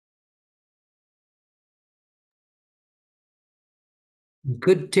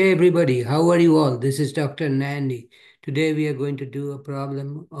Good day, everybody. How are you all? This is Dr. Nandi. Today we are going to do a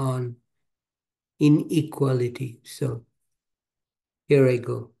problem on inequality. So here I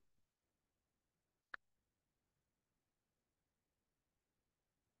go.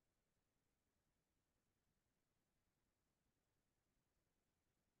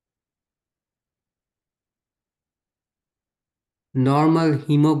 Normal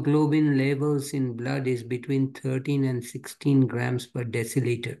hemoglobin levels in blood is between 13 and 16 grams per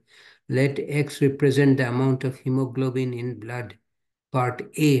deciliter. Let X represent the amount of hemoglobin in blood. Part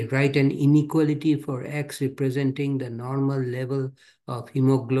A, write an inequality for X representing the normal level of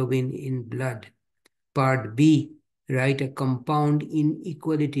hemoglobin in blood. Part B, write a compound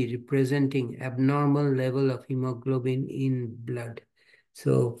inequality representing abnormal level of hemoglobin in blood.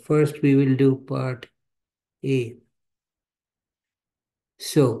 So first we will do part A.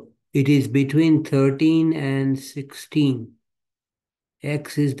 So it is between 13 and 16.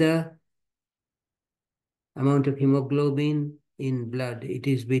 X is the amount of hemoglobin in blood. It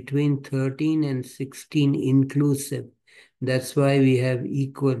is between 13 and 16 inclusive. That's why we have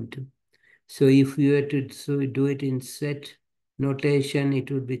equal to. So if we were to do it in set notation, it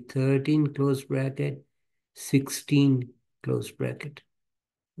would be 13 close bracket, 16 close bracket.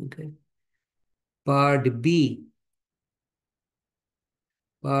 Okay. Part B.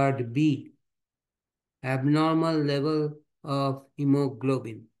 Part B. Abnormal level of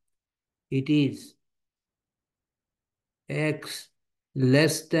hemoglobin. It is X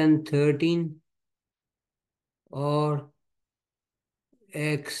less than 13 or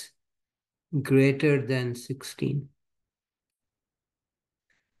X greater than 16.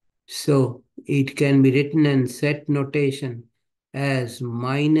 So it can be written in set notation as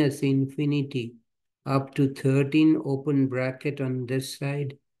minus infinity up to 13 open bracket on this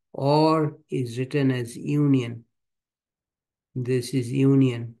side, or is written as union. This is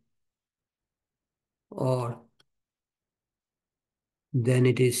union, or then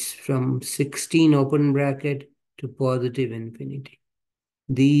it is from 16 open bracket to positive infinity.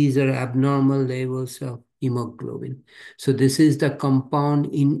 These are abnormal levels of hemoglobin. So this is the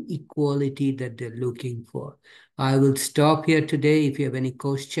compound inequality that they're looking for. I will stop here today. If you have any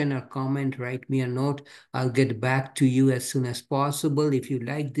question or comment, write me a note. I'll get back to you as soon as possible. If you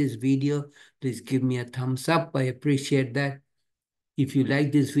like this video, please give me a thumbs up. I appreciate that. If you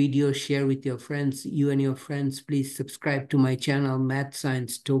like this video, share with your friends. You and your friends, please subscribe to my channel, Math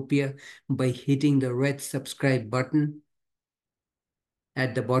Science Topia, by hitting the red subscribe button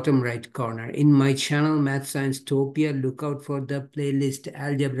at the bottom right corner. In my channel, Math Science Topia, look out for the playlist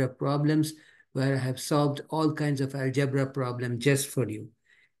Algebra Problems, where I have solved all kinds of algebra problems just for you.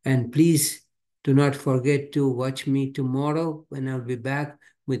 And please do not forget to watch me tomorrow when I'll be back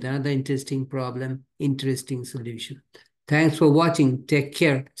with another interesting problem, interesting solution. Thanks for watching. Take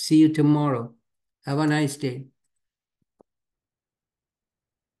care. See you tomorrow. Have a nice day.